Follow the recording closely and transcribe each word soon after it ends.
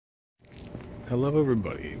Hello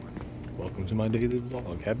everybody, welcome to my daily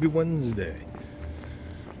vlog. Happy Wednesday.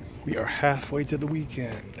 We are halfway to the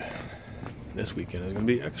weekend. This weekend is going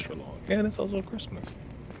to be extra long, and it's also Christmas.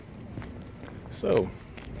 So,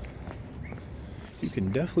 you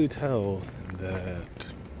can definitely tell that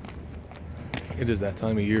it is that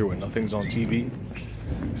time of year when nothing's on TV.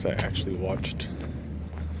 Because I actually watched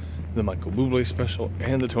the Michael Bublé special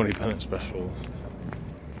and the Tony Bennett special.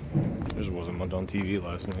 There just wasn't much on TV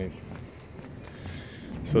last night.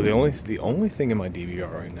 So the only thing in my DVR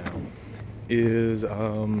right now is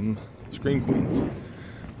Scream Queens.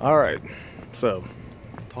 Alright, so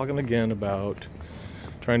talking again about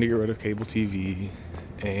trying to get rid of cable TV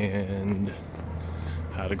and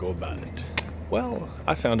how to go about it. Well,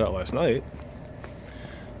 I found out last night,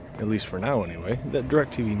 at least for now anyway, that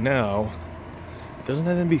DirecTV Now doesn't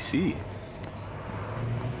have NBC.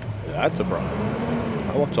 That's a problem.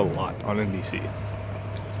 I watch a lot on NBC.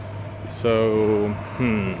 So,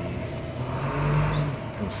 and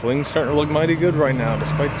Sling's starting to look mighty good right now,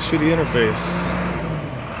 despite the shitty interface.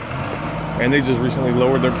 And they just recently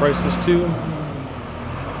lowered their prices too.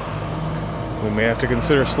 We may have to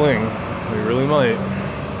consider Sling. We really might.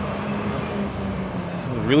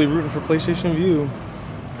 I was really rooting for PlayStation Vue.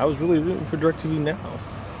 I was really rooting for DirecTV Now.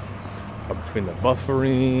 But between the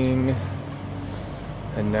buffering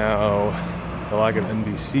and now the lack of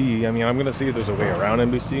NBC, I mean, I'm gonna see if there's a way around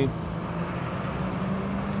NBC.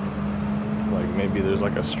 Like maybe there's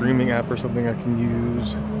like a streaming app or something I can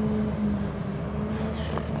use.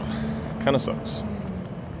 Kind of sucks.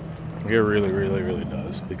 It really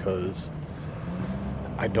does, because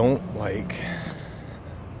I don't like.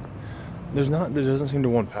 There doesn't seem to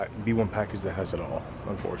be one package that has it all,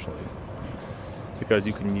 unfortunately. Because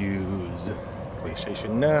you can use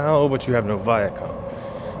PlayStation Now, but you have no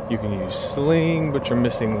Viacom. You can use Sling, but you're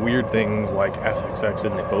missing weird things like FXX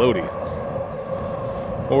and Nickelodeon.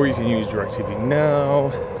 Or you can use DirecTV Now,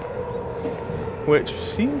 which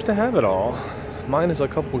seems to have it all, minus a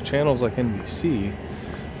couple channels like NBC,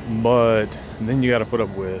 but then you got to put up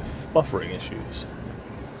with buffering issues.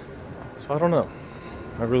 So I don't know.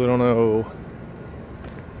 I really don't know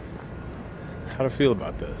how to feel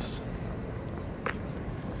about this.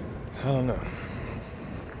 I don't know.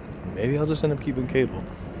 Maybe I'll just end up keeping cable.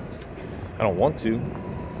 I don't want to.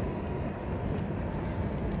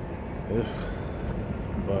 Ugh.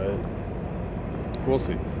 But we'll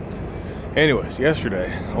see. Anyways,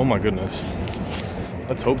 yesterday, oh my goodness.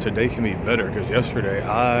 Let's hope today can be better, because yesterday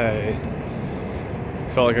I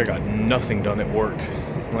felt like I got nothing done at work.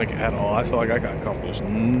 Like at all. I felt like I got accomplished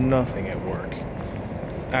nothing at work.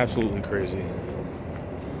 Absolutely crazy.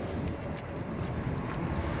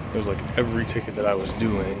 It was like every ticket that I was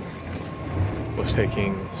doing was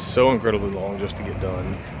taking so incredibly long just to get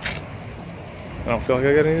done. I don't feel like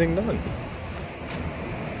I got anything done.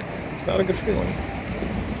 It's not a good feeling.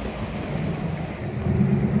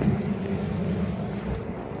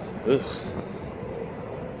 Ugh.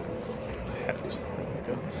 Hat.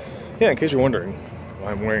 Yeah, in case you're wondering why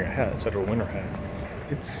I'm wearing a hat instead of a winter hat.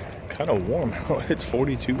 It's kind of warm out. It's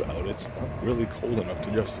 42 out. It's not really cold enough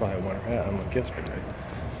to justify a winter hat, unlike yesterday.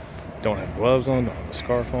 Don't have gloves on, don't have a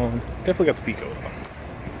scarf on. Definitely got the Pico on.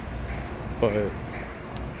 But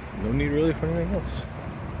no need really for anything else.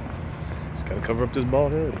 Just gotta cover up this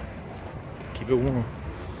bald head. Keep it warm.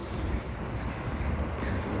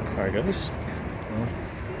 Alright guys. Well,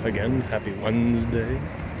 again, happy Wednesday.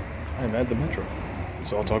 I'm at the Metro.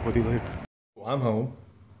 So I'll talk with you later. Well, I'm home.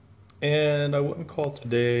 And I wouldn't call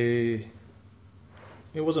today.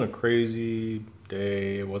 It wasn't a crazy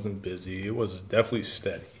day. It wasn't busy. It was definitely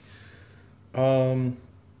steady. I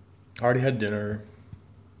already had dinner.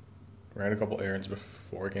 Ran a couple errands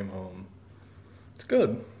before I came home. It's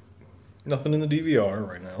good. Nothing in the DVR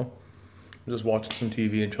right now. I'm just watching some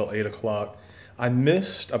TV until 8 o'clock.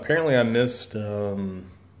 Apparently I missed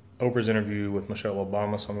Oprah's interview with Michelle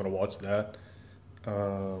Obama, so I'm going to watch that.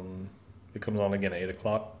 It comes on again at 8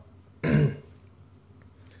 o'clock. And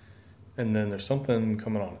then there's something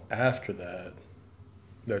coming on after that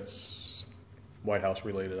that's White House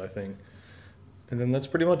related, I think. And then that's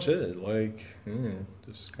pretty much it. Like,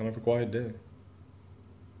 just kind of a quiet day.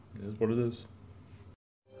 It is what it is.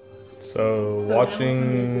 So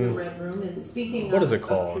watching, what is it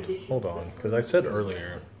called? Hold on, because I said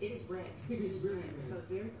earlier,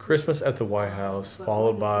 Christmas at the White House,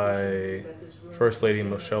 followed by First Lady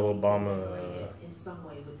Michelle Obama.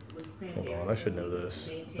 Hold on, I should know this.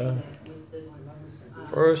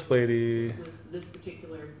 First Lady.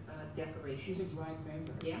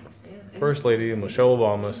 First Lady Michelle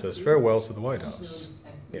Obama says farewell to the White House.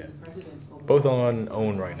 Yeah, both on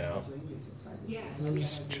OWN right now. I'm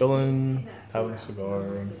just chilling, having a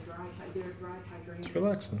cigar. It's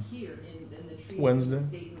relaxing.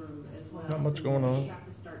 Wednesday. Not much going on.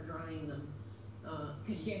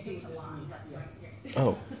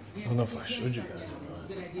 Oh, I don't know if I showed you guys.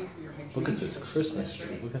 Look at this Christmas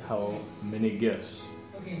tree. Look at how many gifts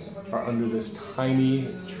are under this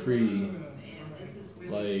tiny tree.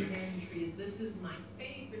 Like,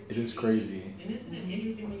 it is crazy. And isn't it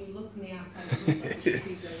interesting when you look from the outside?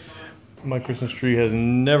 My Christmas tree has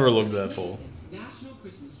never looked that full.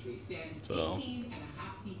 So,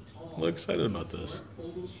 I'm excited about this.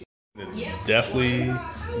 It's definitely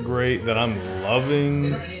great that I'm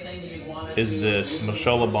loving is this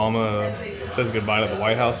Michelle Obama says goodbye to the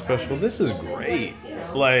White House special. This is great.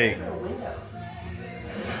 Like,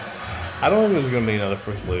 I don't think there's going to be another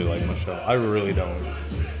first lady like Michelle. I really don't.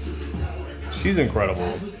 She's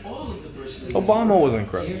incredible. Obama was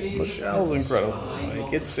incredible. Michelle's incredible.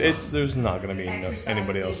 Like, it's there's not going to be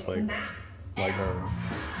anybody else like her.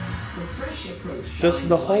 Just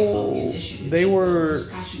the whole, they were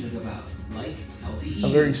a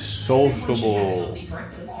very sociable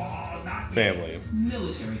family.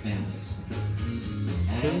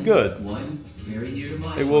 This is good.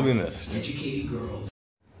 It will be missed.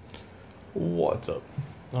 What's up?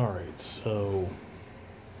 Alright, so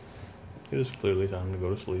it is clearly time to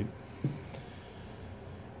go to sleep.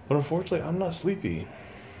 But unfortunately, I'm not sleepy.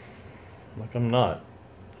 Like, I'm not.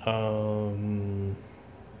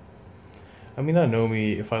 I mean, I know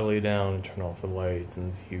me, if I lay down and turn off the lights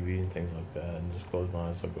and the TV and things like that and just close my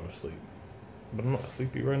eyes, I'll go to sleep. But I'm not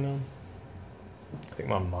sleepy right now. I think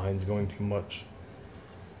my mind's going too much.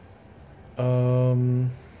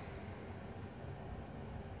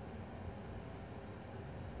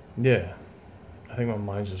 Yeah. I think my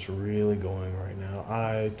mind's just really going right now.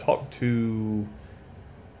 I talked to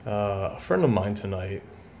a friend of mine tonight,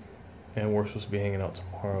 and we're supposed to be hanging out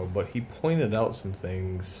tomorrow, but he pointed out some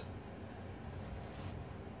things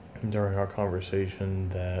during our conversation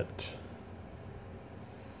that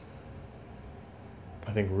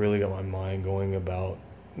I think really got my mind going about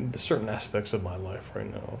the certain aspects of my life right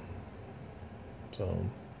now. So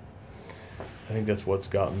I think that's what's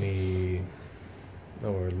got me,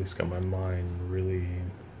 or at least got my mind really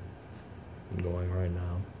going right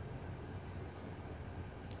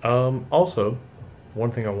now. Also,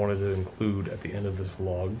 one thing I wanted to include at the end of this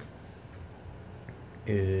vlog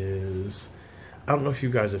is, I don't know if you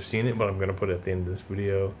guys have seen it, but I'm going to put it at the end of this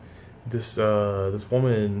video. This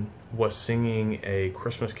woman was singing a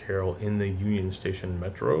Christmas carol in the Union Station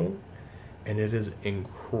Metro, and it is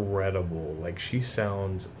incredible. Like, she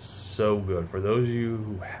sounds so good. For those of you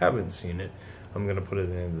who haven't seen it, I'm going to put it at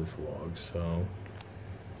the end of this vlog. So,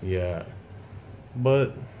 yeah.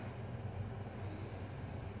 But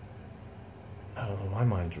I don't know, my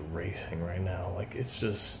mind's racing right now. Like, it's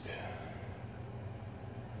just,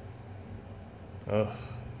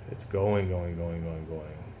 it's going.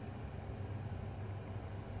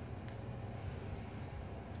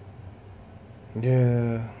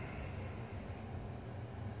 Yeah.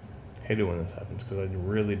 I hate it when this happens because I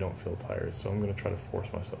really don't feel tired, so I'm going to try to force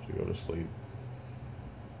myself to go to sleep.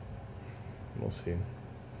 We'll see.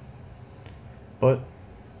 But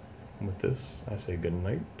with this, I say good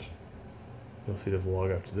night. You'll see the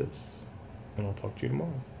vlog after this, and I'll talk to you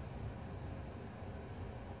tomorrow.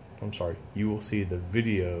 I'm sorry, you will see the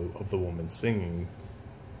video of the woman singing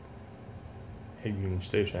at Union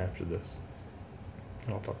Station after this,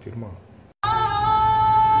 and I'll talk to you tomorrow.